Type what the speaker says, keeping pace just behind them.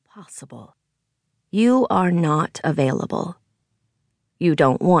impossible. You are not available. You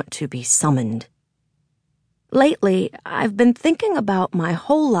don't want to be summoned. Lately, I've been thinking about my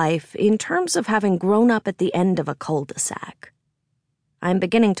whole life in terms of having grown up at the end of a cul-de-sac. I'm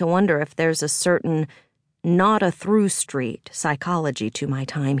beginning to wonder if there's a certain not-a-through street psychology to my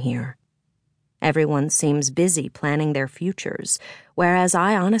time here. Everyone seems busy planning their futures, whereas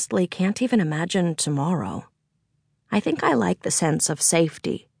I honestly can't even imagine tomorrow. I think I like the sense of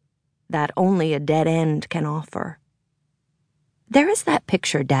safety that only a dead end can offer. There is that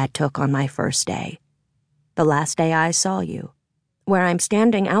picture Dad took on my first day, the last day I saw you, where I'm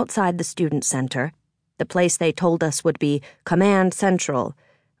standing outside the student center, the place they told us would be Command Central,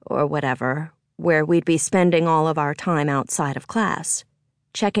 or whatever, where we'd be spending all of our time outside of class,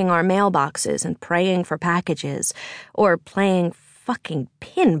 checking our mailboxes and praying for packages, or playing fucking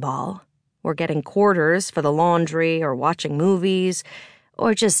pinball, or getting quarters for the laundry, or watching movies,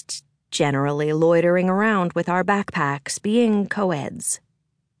 or just generally loitering around with our backpacks, being co-eds.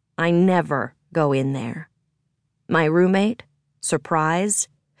 I never go in there. My roommate, Surprise,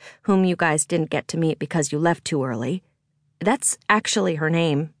 whom you guys didn't get to meet because you left too early, that's actually her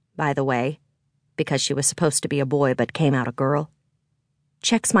name, by the way, because she was supposed to be a boy but came out a girl,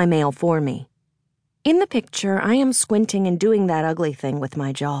 checks my mail for me. In the picture, I am squinting and doing that ugly thing with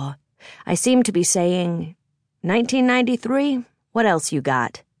my jaw. I seem to be saying, 1993, what else you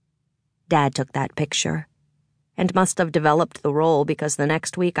got? Dad took that picture, and must have developed the role because the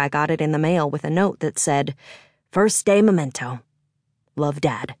next week I got it in the mail with a note that said, "First day memento. Love,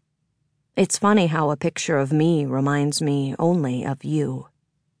 Dad." It's funny how a picture of me reminds me only of you.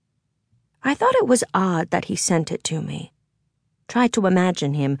 I thought it was odd that he sent it to me. Tried to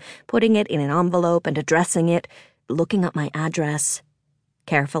imagine him putting it in an envelope and addressing it, looking up my address,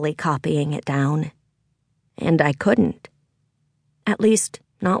 carefully copying it down. And I couldn't. At least,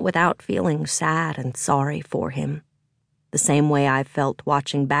 not without feeling sad and sorry for him. The same way I felt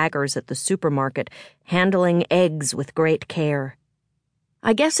watching baggers at the supermarket handling eggs with great care.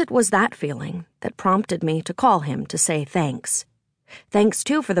 I guess it was that feeling that prompted me to call him to say thanks. Thanks,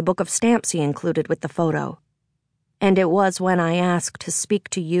 too, for the book of stamps he included with the photo. And it was when I asked to speak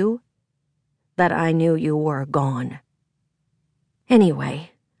to you that I knew you were gone.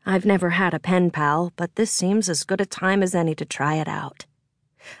 Anyway, I've never had a pen pal, but this seems as good a time as any to try it out.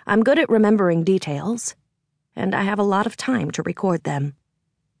 I'm good at remembering details, and I have a lot of time to record them.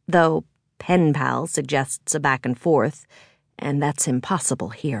 Though pen pal suggests a back and forth, and that's impossible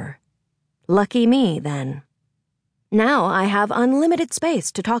here. Lucky me, then. Now I have unlimited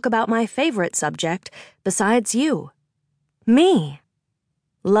space to talk about my favorite subject besides you. Me.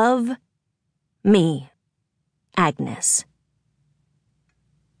 Love me. Agnes.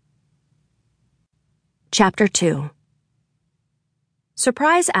 Chapter 2.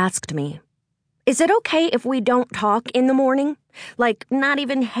 Surprise asked me, "Is it okay if we don't talk in the morning? Like, not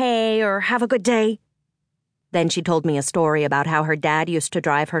even hey or have a good day?" Then she told me a story about how her dad used to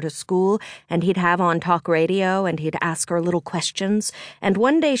drive her to school, and he'd have on talk radio, and he'd ask her little questions, and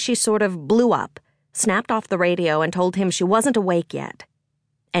one day she sort of blew up, snapped off the radio, and told him she wasn't awake yet,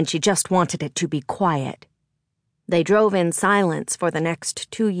 and she just wanted it to be quiet. They drove in silence for the next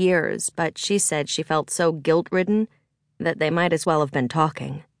 2 years, but she said she felt so guilt-ridden that they might as well have been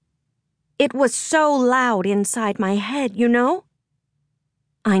talking. "It was so loud inside my head, you know?"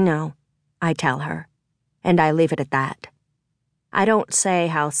 "I know," I tell her, and I leave it at that. I don't say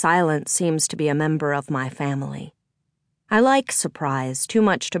how silence seems to be a member of my family. I like Surprise too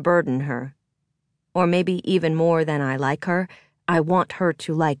much to burden her. Or maybe even more than I like her, I want her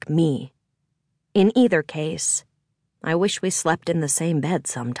to like me. In either case, I wish we slept in the same bed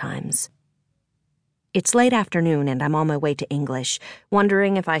sometimes. It's late afternoon and I'm on my way to English,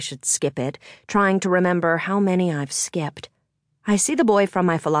 wondering if I should skip it, trying to remember how many I've skipped. I see the boy from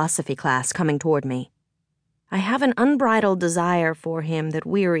my philosophy class coming toward me. I have an unbridled desire for him that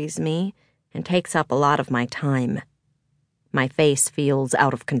wearies me and takes up a lot of my time. My face feels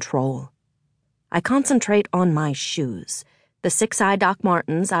out of control. I concentrate on my shoes, the 6-eye Doc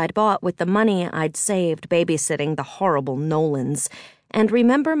Martens I'd bought with the money I'd saved babysitting the horrible Nolans, and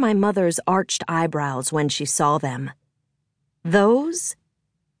remember my mother's arched eyebrows when she saw them. Those?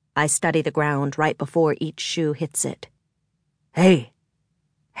 I study the ground right before each shoe hits it. "Hey."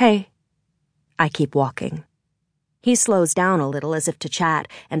 "Hey." I keep walking. He slows down a little as if to chat,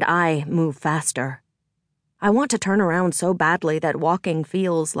 and I move faster. I want to turn around so badly that walking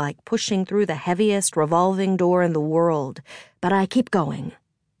feels like pushing through the heaviest revolving door in the world, but I keep going.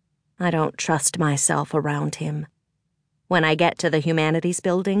 I don't trust myself around him. When I get to the humanities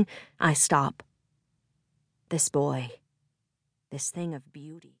building, I stop. This boy, this thing of beauty.